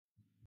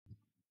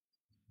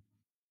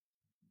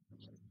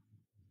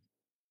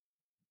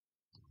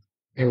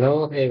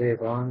Hello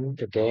everyone.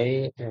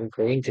 Today I'm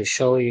going to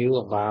show you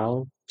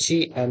about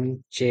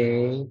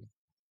TMJ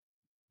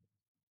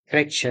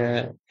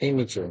fracture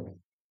imaging.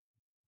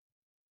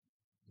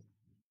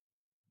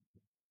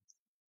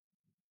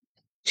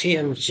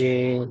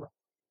 TMJ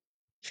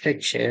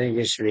fracture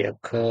usually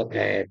occur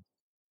at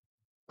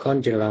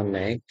condylar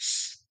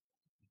necks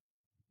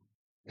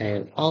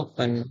and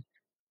often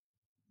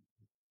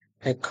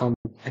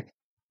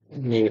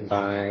accompanied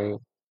by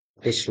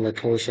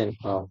dislocation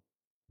of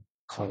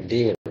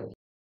condyle.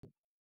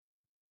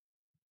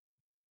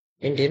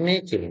 In the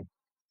imaging,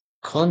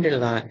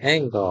 condylar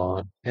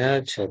angle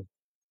altered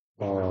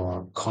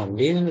or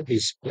condyle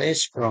is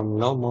placed from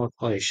normal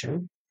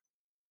position.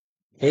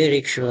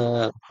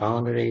 Irregular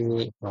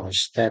boundary or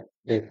step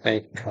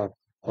defect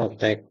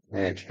contact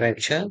and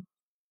fracture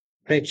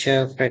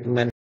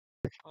fragment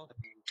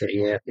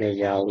interior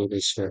medially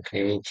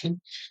dislocating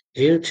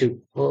due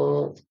to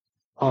pull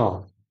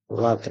or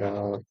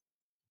lateral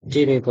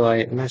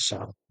gynecoid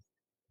muscle.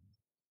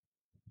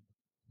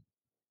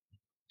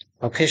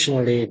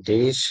 Occasionally,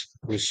 this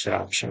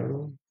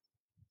disruption,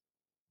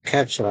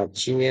 capsular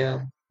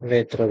tear,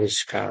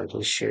 retrovascular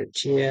tissue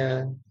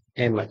tear,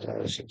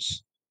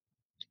 hematosis,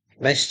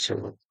 leads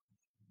to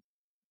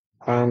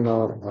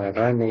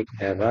panoramic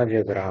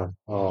radiogram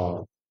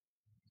or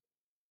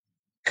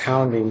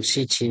counting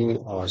CT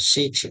or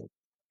CT.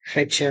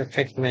 Fracture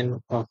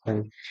fragment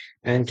often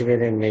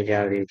anteriorly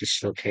medially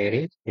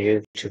dislocated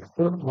due to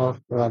pull of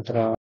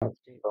lateral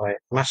deltoid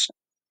muscle.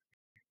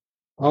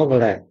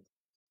 Overlap,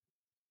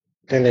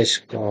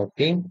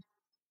 telescoping,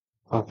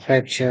 or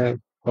fracture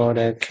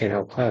border can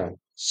occur.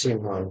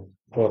 Simon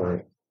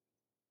Porter.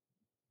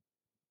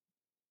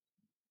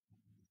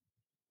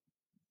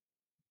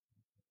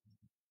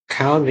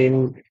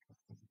 Counting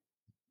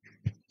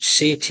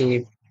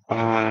CT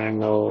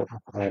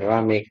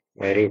panoramic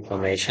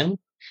reformation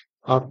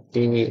of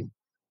the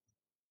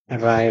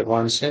right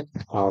onset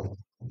of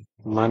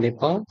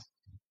mandible.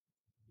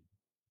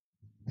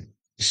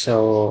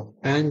 So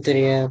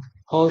anterior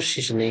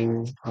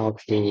positioning of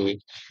the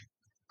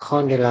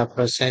condylar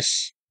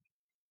process,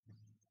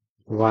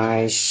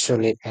 why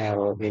solid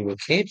arrow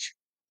indicate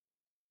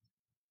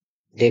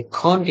the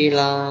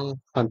condylar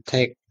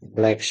contact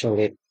black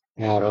solid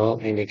arrow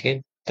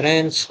indicate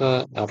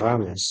transfer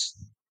ramus.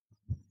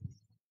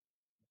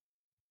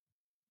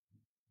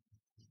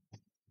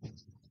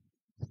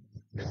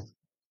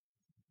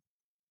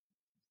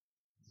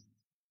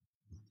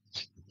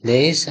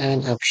 There is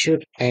an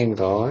acute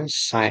angle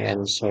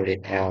cyan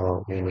solid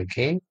arrow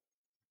indicate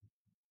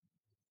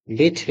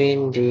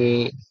between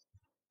the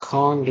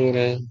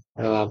condylar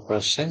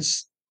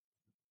process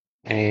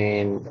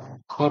and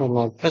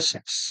coronal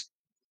process.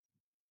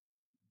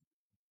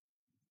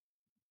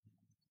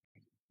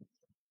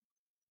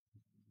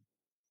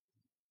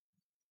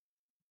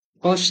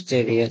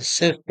 Posterior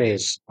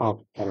surface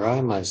of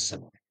ramus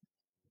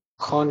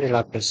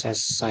condylar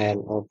process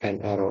cyan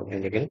open arrow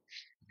indicate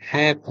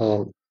have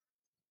an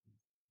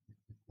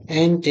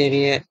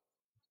anterior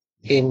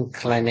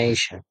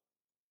inclination.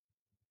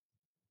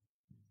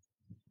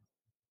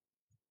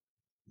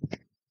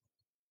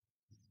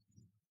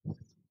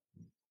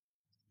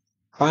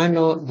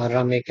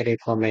 Panoramic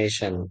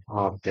reformation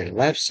of the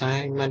left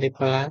side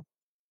mandibular,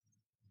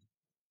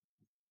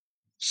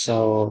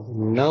 so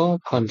no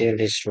condyle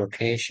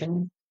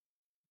dislocation.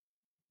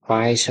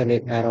 Why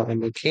solid arrow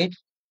indicate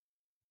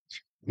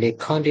the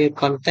condyle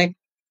contact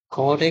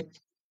cortex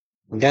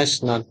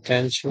does not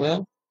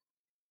transfer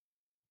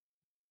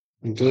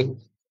the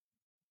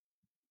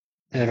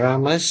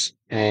ramus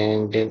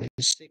and the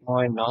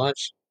sigmoid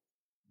notch.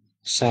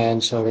 Cyan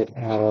solid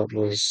arrow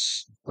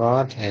is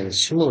broad and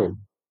smooth.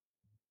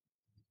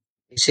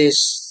 This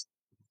is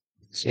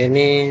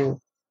mean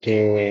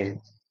the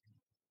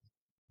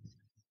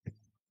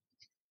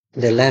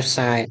left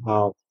side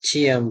of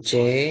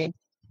TMJ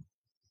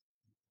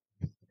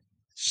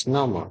is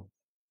normal.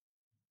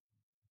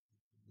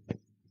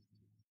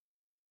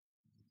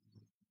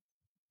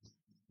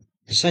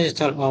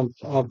 Sagittal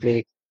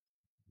oblique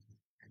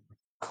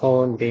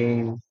cone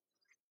beam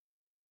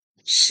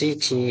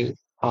CT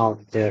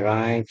of the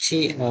right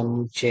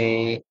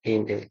TMJ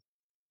in the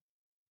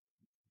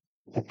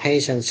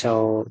patient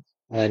show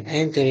an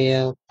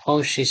anterior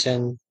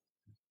position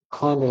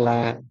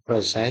condylar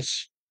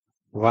process.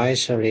 Right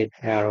solid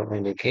arrow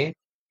indicate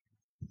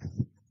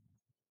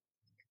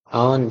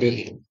on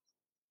the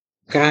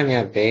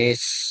cranial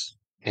base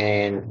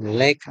and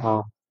lack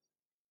of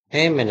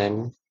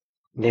eminent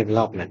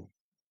development.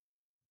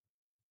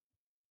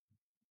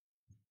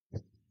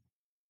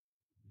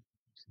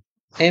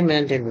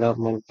 Eminent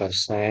development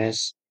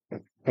process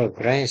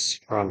progress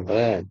from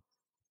birth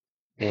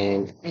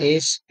and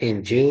is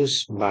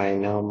induced by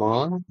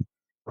normal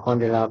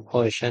condylar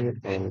position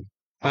and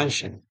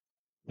function.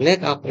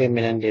 Lack of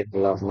eminent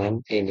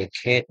development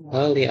indicate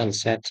early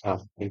onset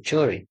of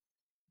injury.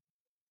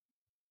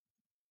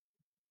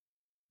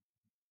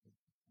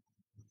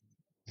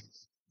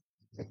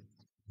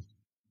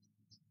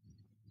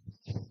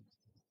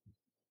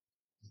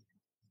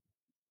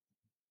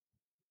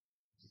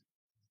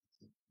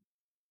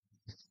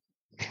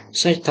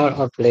 Sector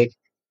oblique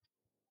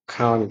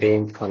count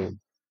beam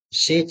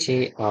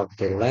CT of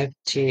the left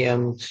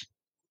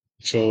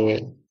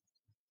TMJ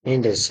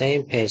in the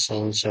same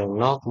patient so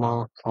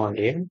normal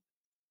volume,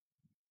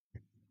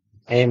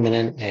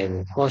 eminent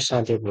and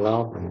positive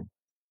development,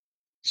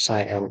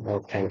 side and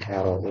open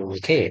arrow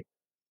indicate.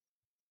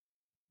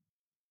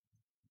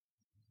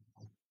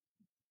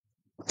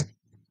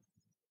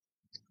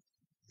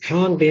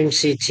 Count beam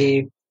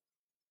CT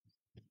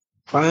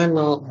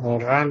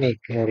panoramic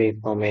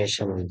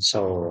reformation.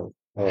 So,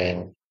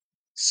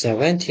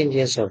 17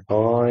 years old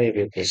boy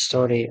with a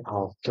story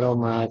of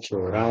trauma to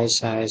right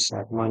side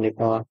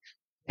mandible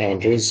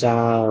and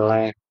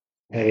resultant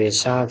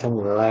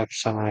left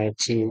side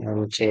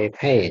TMJ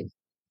pain.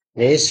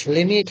 This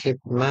limited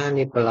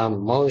mandibular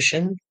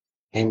motion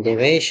and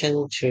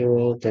deviation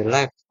to the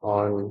left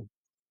on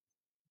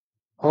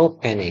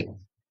opening.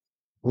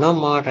 No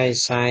more right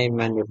side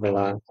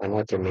mandibular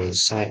anatomy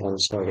side on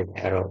solid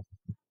arrow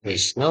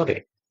is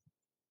noted.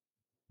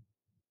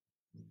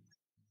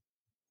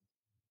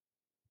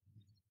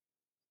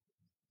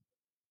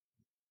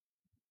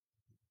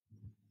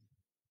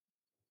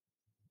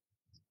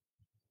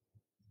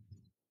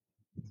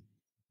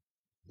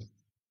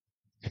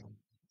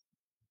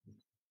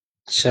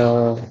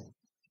 So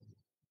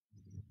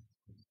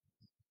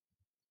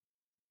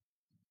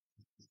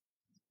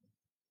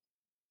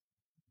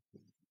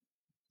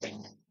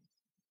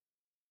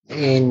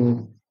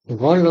in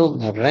volume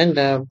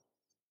random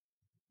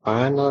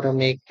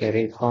panoramic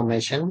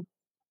reformation,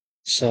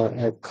 so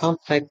a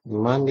complex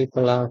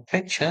mandibular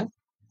fracture,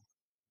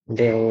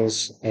 there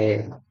is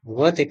a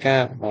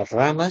vertical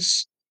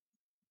ramus,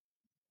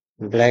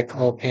 black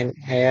open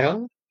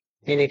arrow,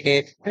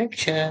 indicate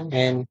fracture,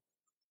 and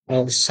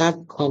a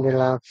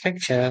subcondylar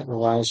fracture,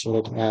 white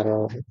slit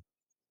arrow,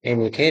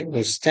 indicate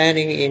is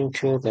standing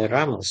into the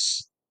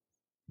ramus.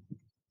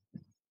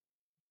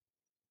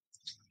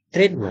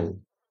 Treatment,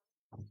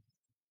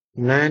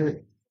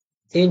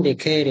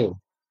 non-indicating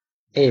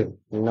if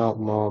no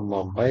more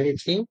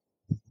mobility,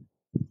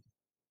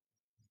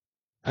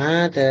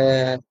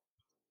 other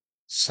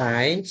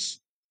signs,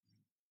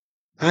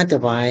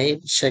 otherwise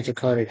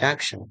surgical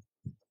reduction.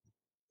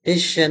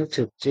 Decision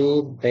to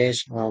treat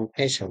based on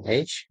patient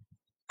age,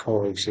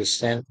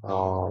 coexistence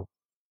of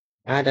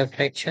other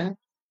fracture,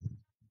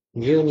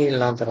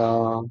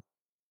 unilateral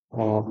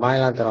or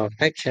bilateral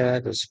fracture,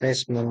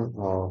 displacement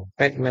or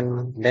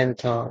fragment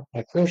dental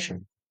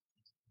occlusion.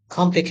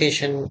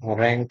 Complication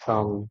rank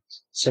from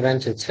 7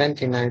 to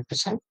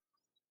 29%.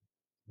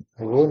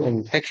 Wound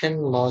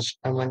infection, most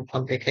common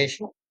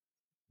complication.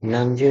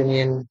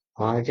 Non-union,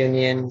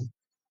 marginian,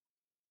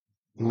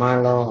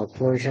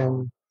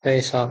 malocclusion,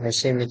 facial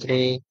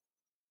asymmetry,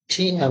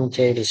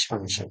 TMJ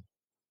dysfunction.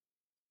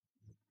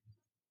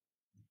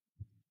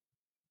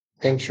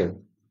 Thank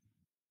you.